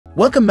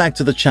Welcome back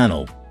to the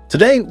channel.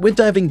 Today, we're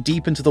diving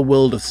deep into the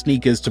world of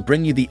sneakers to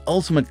bring you the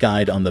ultimate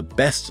guide on the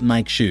best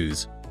Nike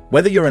shoes.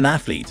 Whether you're an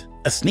athlete,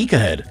 a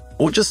sneakerhead,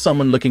 or just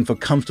someone looking for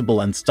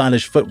comfortable and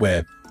stylish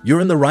footwear, you're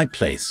in the right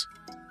place.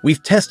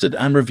 We've tested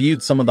and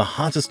reviewed some of the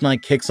hottest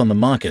Nike kicks on the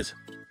market.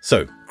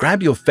 So,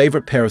 grab your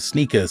favorite pair of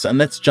sneakers and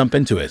let's jump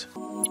into it.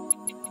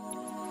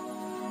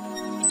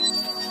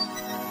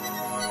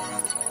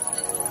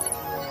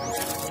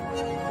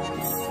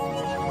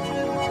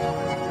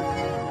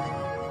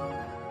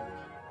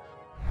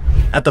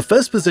 At the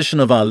first position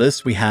of our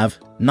list, we have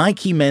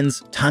Nike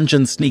Men's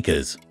Tanjun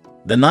sneakers.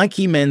 The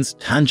Nike Men's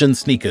Tanjun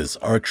sneakers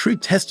are a true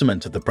testament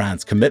to the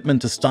brand's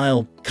commitment to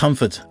style,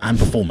 comfort, and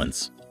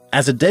performance.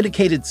 As a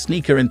dedicated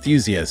sneaker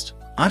enthusiast,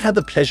 I've had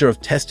the pleasure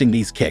of testing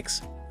these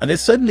kicks, and they've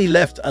certainly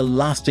left a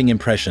lasting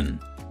impression.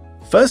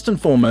 First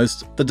and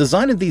foremost, the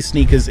design of these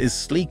sneakers is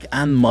sleek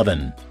and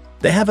modern.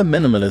 They have a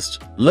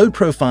minimalist,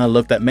 low-profile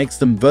look that makes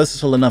them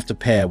versatile enough to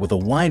pair with a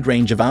wide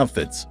range of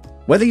outfits.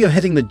 Whether you're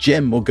hitting the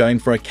gym or going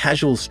for a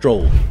casual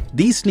stroll,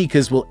 these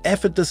sneakers will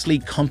effortlessly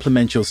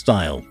complement your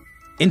style.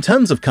 In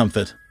terms of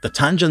comfort, the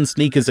Tanjun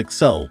sneakers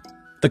excel.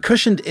 The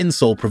cushioned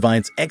insole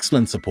provides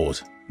excellent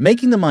support,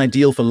 making them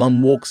ideal for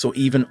long walks or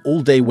even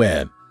all-day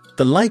wear.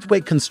 The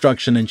lightweight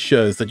construction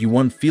ensures that you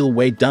won't feel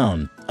weighed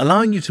down,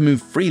 allowing you to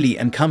move freely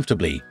and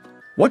comfortably.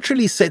 What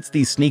truly sets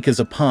these sneakers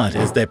apart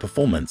is their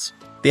performance.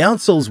 The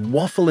outsole's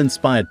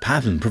waffle-inspired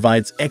pattern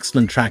provides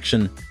excellent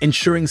traction,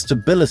 ensuring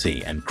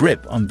stability and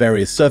grip on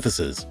various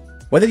surfaces.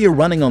 Whether you're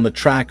running on the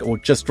track or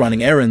just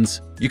running errands,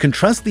 you can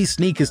trust these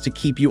sneakers to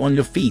keep you on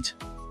your feet.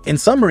 In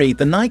summary,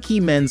 the Nike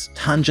Men's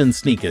Tanjun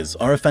sneakers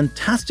are a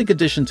fantastic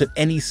addition to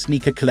any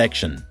sneaker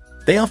collection.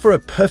 They offer a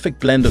perfect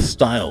blend of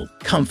style,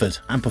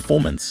 comfort, and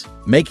performance,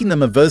 making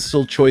them a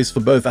versatile choice for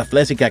both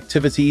athletic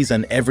activities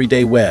and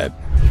everyday wear.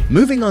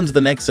 Moving on to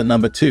the next at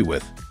number 2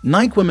 with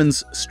Nike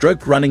Women's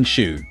Stroke Running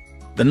Shoe.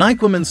 The Nike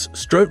Women's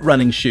Stroke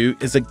Running Shoe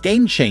is a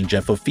game-changer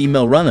for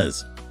female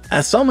runners.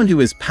 As someone who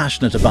is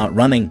passionate about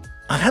running,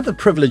 I've had the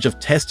privilege of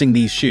testing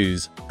these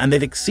shoes, and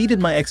they've exceeded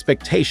my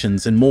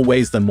expectations in more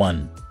ways than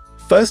one.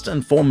 First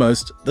and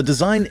foremost, the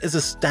design is a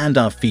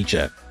standout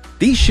feature.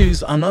 These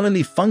shoes are not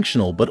only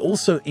functional but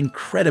also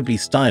incredibly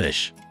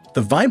stylish.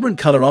 The vibrant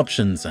color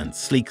options and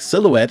sleek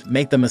silhouette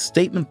make them a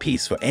statement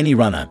piece for any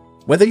runner.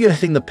 Whether you're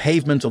hitting the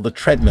pavement or the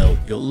treadmill,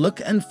 you'll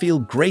look and feel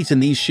great in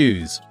these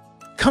shoes.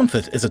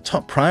 Comfort is a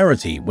top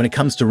priority when it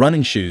comes to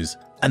running shoes,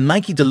 and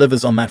Nike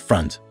delivers on that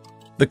front.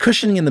 The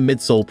cushioning in the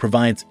midsole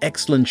provides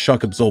excellent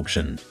shock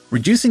absorption,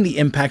 reducing the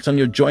impact on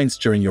your joints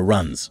during your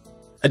runs.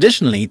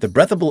 Additionally, the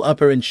breathable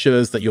upper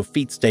ensures that your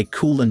feet stay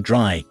cool and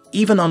dry,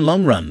 even on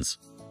long runs.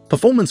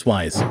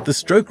 Performance-wise, the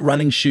Stroke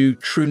Running Shoe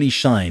truly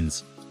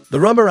shines. The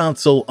rubber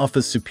outsole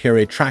offers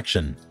superior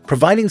traction,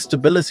 providing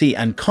stability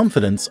and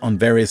confidence on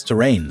various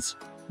terrains.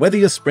 Whether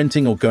you're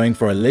sprinting or going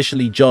for a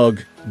leisurely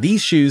jog,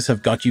 these shoes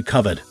have got you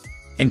covered.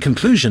 In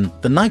conclusion,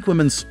 the Nike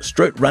Women's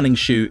Stroke Running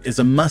Shoe is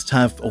a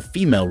must-have for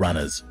female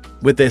runners.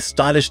 With their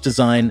stylish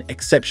design,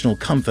 exceptional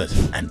comfort,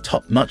 and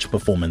top-notch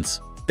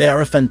performance, they are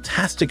a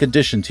fantastic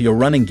addition to your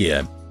running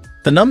gear.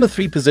 The number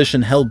 3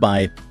 position held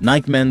by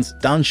Nike Men's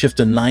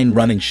Downshifter 9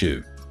 Running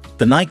Shoe.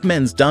 The Nike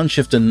Men's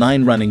Downshifter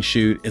 9 Running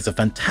Shoe is a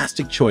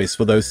fantastic choice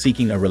for those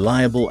seeking a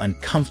reliable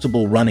and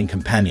comfortable running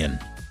companion.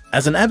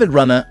 As an avid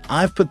runner,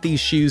 I've put these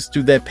shoes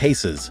through their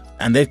paces,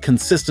 and they've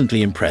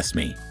consistently impressed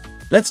me.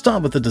 Let's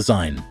start with the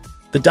design.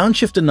 The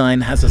Downshifter 9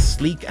 has a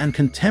sleek and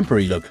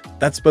contemporary look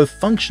that's both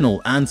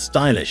functional and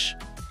stylish.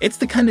 It's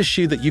the kind of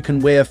shoe that you can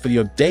wear for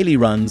your daily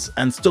runs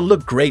and still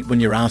look great when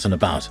you're out and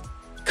about.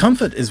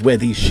 Comfort is where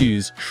these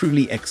shoes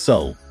truly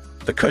excel.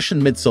 The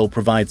cushioned midsole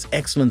provides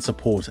excellent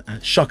support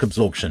and shock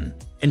absorption,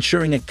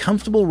 ensuring a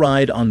comfortable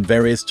ride on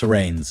various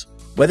terrains.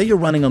 Whether you're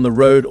running on the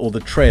road or the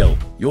trail,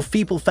 your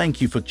feet will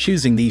thank you for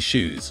choosing these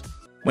shoes.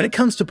 When it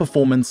comes to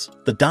performance,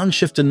 the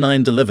Downshifter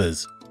 9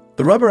 delivers.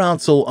 The rubber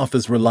outsole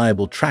offers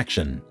reliable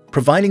traction,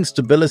 providing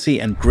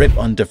stability and grip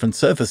on different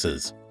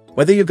surfaces.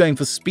 Whether you're going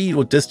for speed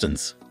or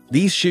distance,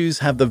 these shoes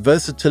have the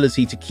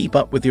versatility to keep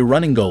up with your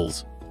running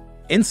goals.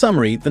 In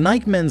summary, the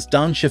Nike Men's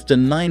Downshifter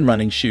 9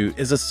 Running Shoe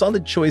is a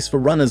solid choice for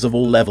runners of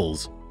all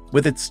levels.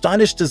 With its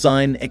stylish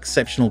design,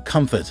 exceptional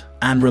comfort,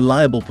 and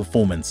reliable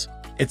performance,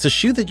 it's a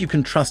shoe that you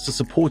can trust to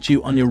support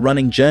you on your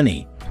running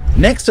journey.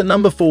 Next at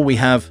number 4 we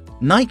have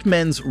Nike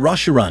Men's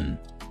Roshe Run.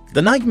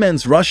 The Nike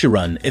Men's Roshe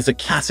Run is a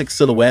classic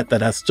silhouette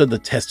that has stood the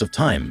test of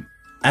time.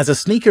 As a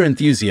sneaker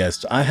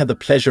enthusiast, I had the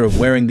pleasure of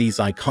wearing these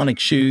iconic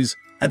shoes,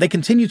 and they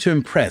continue to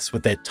impress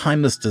with their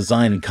timeless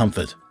design and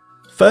comfort.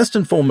 First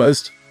and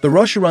foremost, the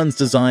Roshe Run's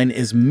design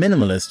is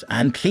minimalist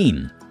and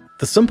clean.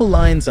 The simple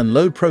lines and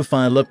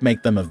low-profile look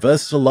make them a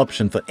versatile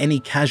option for any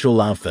casual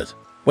outfit.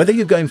 Whether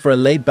you're going for a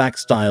laid-back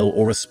style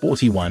or a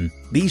sporty one,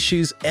 these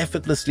shoes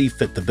effortlessly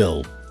fit the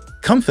bill.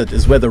 Comfort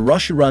is where the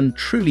Roshe Run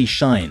truly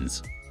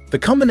shines. The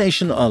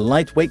combination of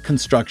lightweight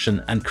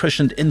construction and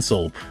cushioned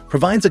insole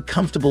provides a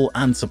comfortable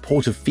and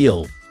supportive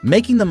feel,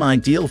 making them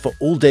ideal for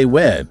all-day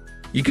wear.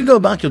 You can go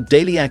about your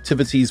daily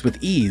activities with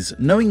ease,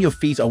 knowing your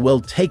feet are well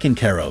taken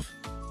care of.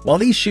 While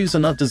these shoes are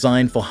not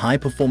designed for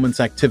high-performance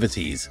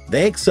activities,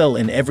 they excel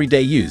in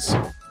everyday use.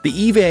 The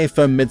EVA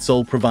foam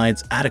midsole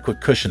provides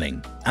adequate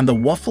cushioning, and the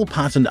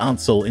waffle-patterned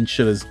outsole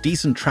ensures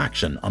decent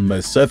traction on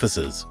most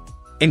surfaces.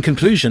 In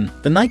conclusion,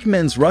 the Nike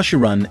Men's Roshe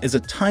Run is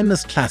a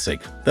timeless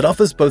classic that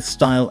offers both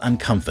style and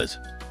comfort.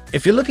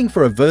 If you're looking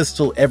for a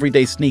versatile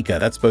everyday sneaker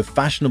that's both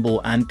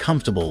fashionable and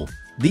comfortable,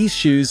 these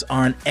shoes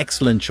are an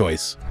excellent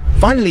choice.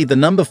 Finally, the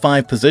number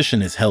 5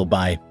 position is held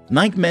by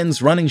Nike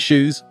Men's Running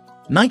Shoes.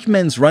 Nike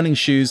Men's running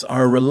shoes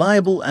are a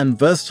reliable and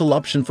versatile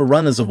option for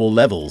runners of all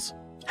levels.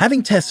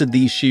 Having tested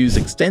these shoes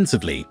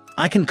extensively,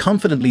 I can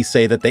confidently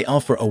say that they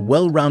offer a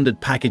well-rounded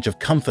package of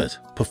comfort,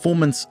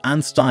 performance,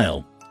 and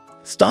style.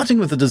 Starting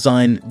with the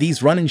design,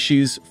 these running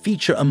shoes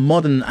feature a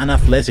modern and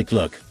athletic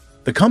look.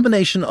 The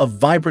combination of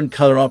vibrant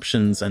color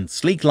options and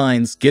sleek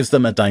lines gives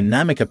them a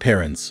dynamic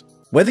appearance.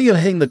 Whether you're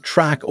hitting the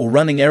track or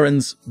running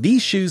errands,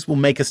 these shoes will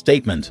make a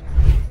statement.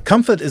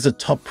 Comfort is a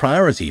top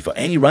priority for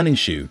any running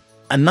shoe,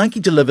 and Nike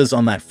delivers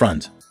on that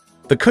front.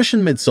 The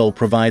cushioned midsole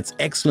provides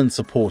excellent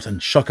support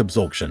and shock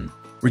absorption,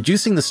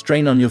 reducing the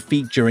strain on your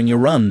feet during your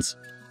runs.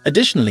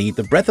 Additionally,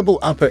 the breathable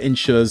upper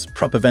ensures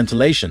proper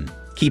ventilation,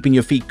 keeping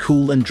your feet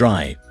cool and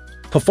dry.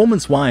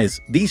 Performance-wise,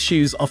 these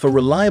shoes offer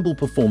reliable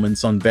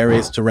performance on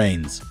various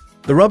terrains.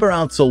 The rubber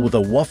outsole with a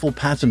waffle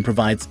pattern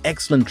provides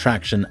excellent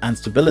traction and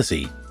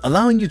stability,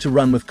 allowing you to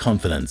run with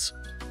confidence.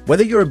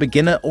 Whether you're a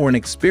beginner or an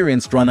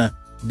experienced runner,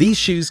 these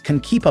shoes can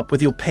keep up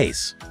with your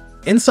pace.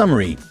 In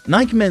summary,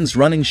 Nike Men's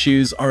running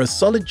shoes are a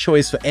solid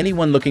choice for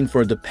anyone looking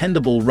for a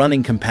dependable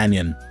running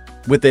companion.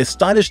 With their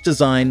stylish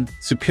design,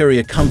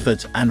 superior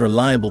comfort, and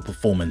reliable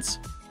performance,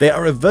 they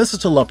are a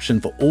versatile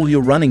option for all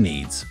your running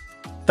needs.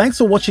 Thanks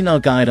for watching our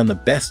guide on the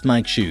best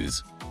Nike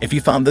shoes. If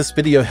you found this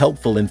video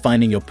helpful in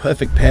finding your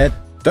perfect pair,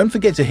 don't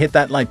forget to hit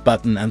that like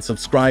button and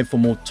subscribe for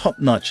more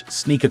top-notch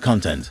sneaker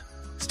content.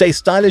 Stay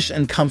stylish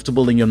and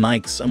comfortable in your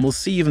Nikes, and we'll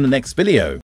see you in the next video.